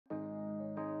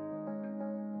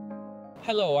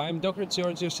Hello, I'm Dr.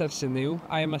 Georgios Alciniou.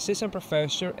 I am Assistant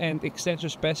Professor and Extension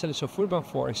Specialist of Urban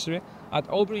Forestry at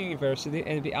Auburn University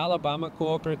and the Alabama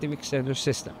Cooperative Extension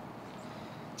System.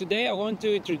 Today I want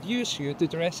to introduce you to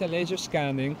terrestrial laser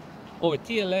scanning, or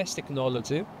TLS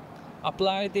technology,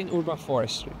 applied in urban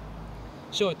forestry.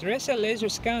 So terrestrial laser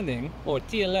scanning, or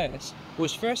TLS,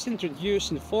 was first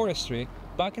introduced in forestry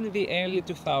back in the early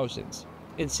 2000s,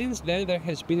 and since then there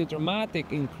has been a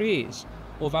dramatic increase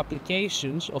of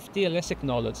applications of TLS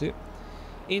technology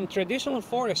in traditional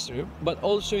forestry, but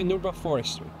also in urban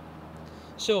forestry.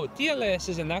 So TLS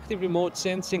is an active remote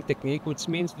sensing technique, which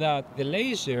means that the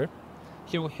laser,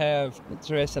 here we have a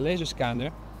terrestrial laser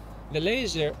scanner, the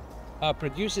laser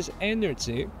produces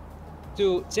energy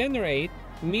to generate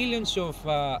millions of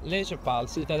laser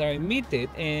pulses that are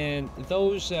emitted, and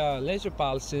those laser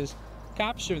pulses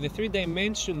capture the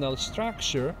three-dimensional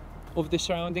structure of the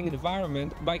surrounding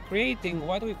environment by creating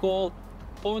what we call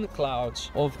point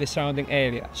clouds of the surrounding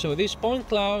area. So these point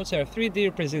clouds are 3D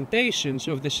representations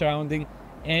of the surrounding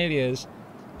areas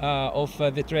of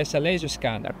the terrestrial laser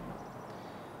scanner.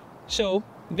 So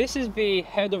this is the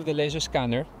head of the laser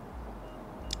scanner,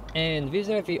 and these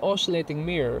are the oscillating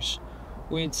mirrors,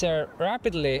 which are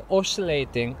rapidly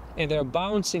oscillating and they're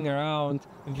bouncing around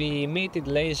the emitted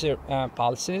laser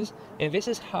pulses, and this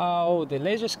is how the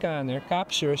laser scanner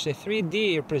captures a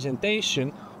 3D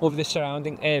representation of the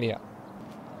surrounding area.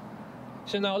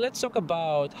 So now let's talk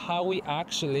about how we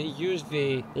actually use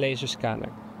the laser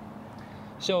scanner.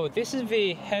 So this is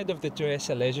the head of the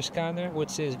terrestrial laser scanner,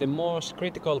 which is the most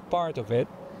critical part of it,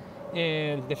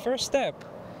 and the first step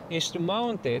is to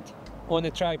mount it on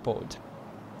a tripod.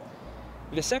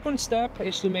 The second step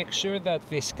is to make sure that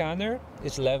the scanner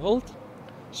is leveled.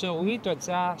 So we need to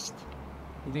adjust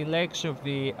the legs of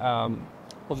the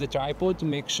tripod to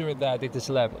make sure that it is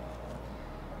level.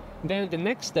 Then the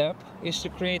next step is to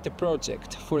create a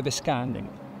project for the scanning.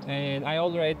 And I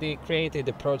already created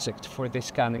a project for the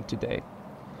scanning today.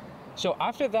 So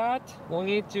after that, we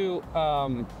need to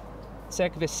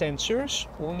check the sensors.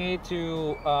 We need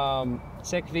to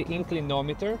check the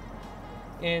inclinometer.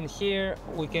 And here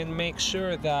we can make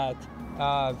sure that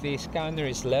the scanner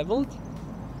is leveled.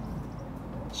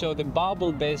 So the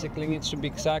bubble basically needs to be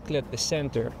exactly at the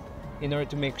center in order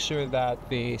to make sure that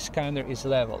the scanner is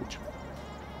leveled.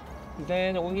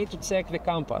 Then we need to check the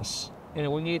compass, and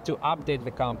we need to update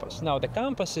the compass. Now the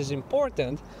compass is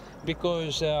important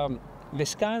because the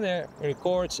scanner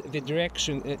records the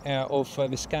direction of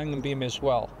the scanning beam as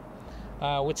well,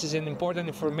 which is an important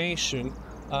information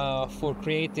for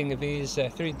creating these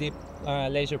 3D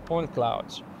laser point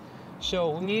clouds. So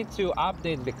we need to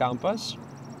update the compass.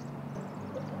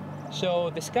 So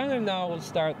the scanner now will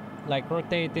start like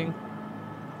rotating,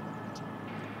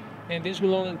 and this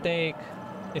will only take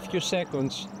a few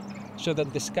seconds so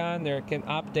that the scanner can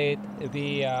update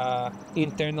the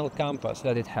internal compass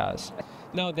that it has.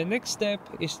 Now the next step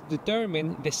is to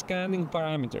determine the scanning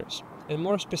parameters, and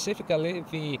more specifically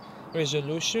the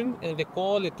resolution and the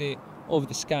quality of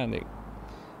the scanning.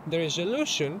 The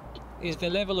resolution is the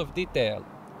level of detail,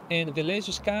 and the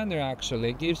laser scanner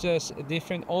actually gives us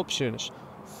different options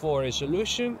for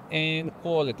resolution and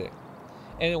quality,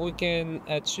 and we can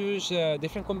choose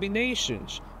different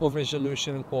combinations of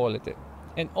resolution and quality.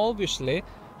 And obviously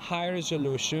higher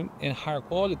resolution and higher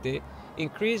quality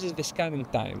increases the scanning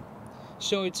time.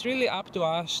 So it's really up to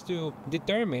us to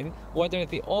determine what are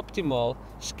the optimal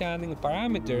scanning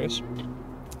parameters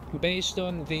based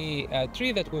on the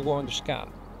tree that we want to scan,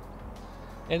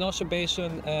 and also based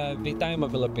on the time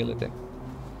availability.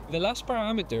 The last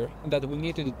parameter that we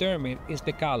need to determine is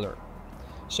the color.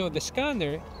 So the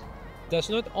scanner does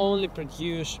not only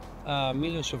produce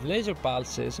millions of laser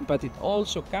pulses, but it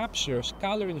also captures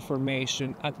color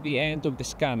information at the end of the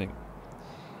scanning.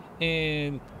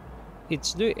 And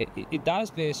it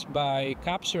does this by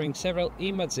capturing several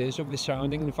images of the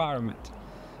surrounding environment.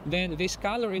 Then this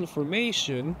color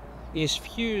information is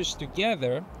fused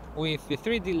together with the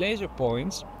 3D laser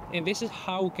points, and this is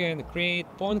how we can create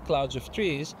point clouds of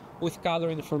trees with color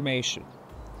information.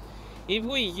 If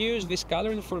we use this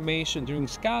color information during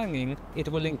scanning, it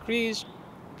will increase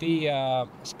the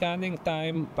scanning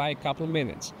time by a couple of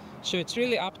minutes. So it's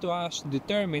really up to us to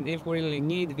determine if we really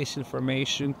need this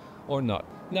information or not.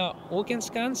 Now, we can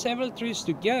scan several trees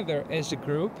together as a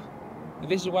group.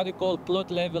 This is what we call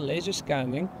plot level laser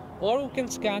scanning, or we can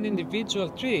scan individual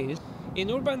trees.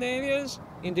 In urban areas,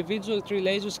 individual tree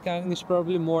laser scanning is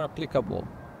probably more applicable.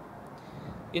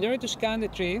 In order to scan a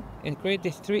tree and create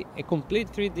a complete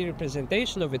 3D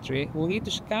representation of a tree, we need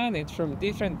to scan it from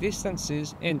different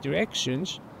distances and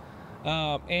directions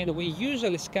and we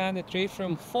usually scan a tree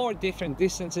from 4 different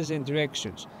distances and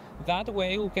directions. That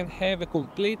way we can have a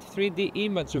complete 3D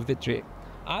image of the tree.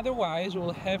 Otherwise,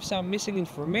 we'll have some missing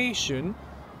information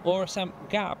or some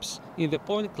gaps in the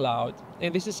point cloud,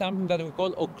 and this is something that we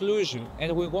call occlusion,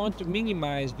 and we want to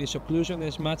minimize this occlusion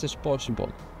as much as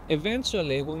possible.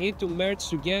 Eventually, we need to merge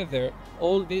together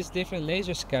all these different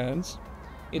laser scans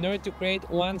in order to create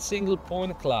one single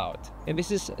point cloud, and this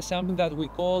is something that we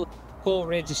call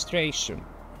co-registration.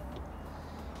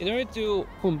 In order to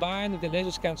combine the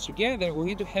laser scans together, we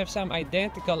need to have some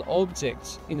identical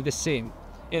objects in the scene,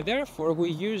 and therefore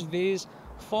we use these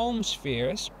foam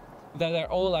spheres that are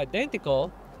all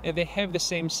identical and they have the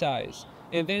same size.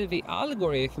 And then the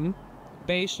algorithm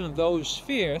based on those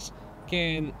spheres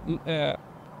can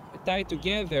tie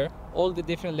together all the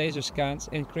different laser scans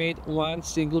and create one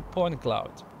single point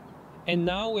cloud. And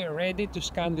now we're ready to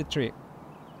scan the tree.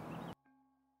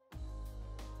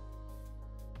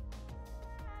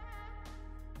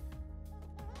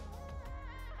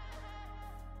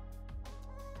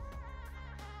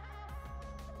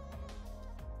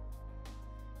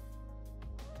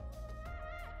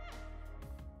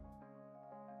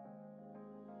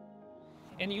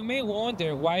 And you may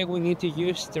wonder why we need to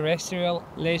use terrestrial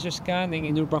laser scanning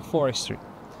in urban forestry.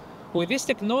 With this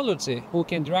technology, we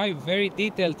can drive very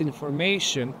detailed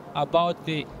information about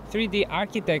the 3D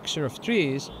architecture of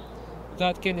trees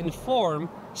that can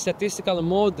inform statistical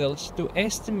models to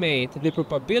estimate the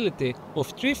probability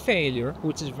of tree failure,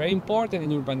 which is very important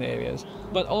in urban areas,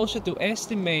 but also to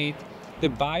estimate the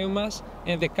biomass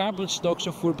and the carbon stocks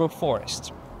of urban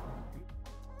forests.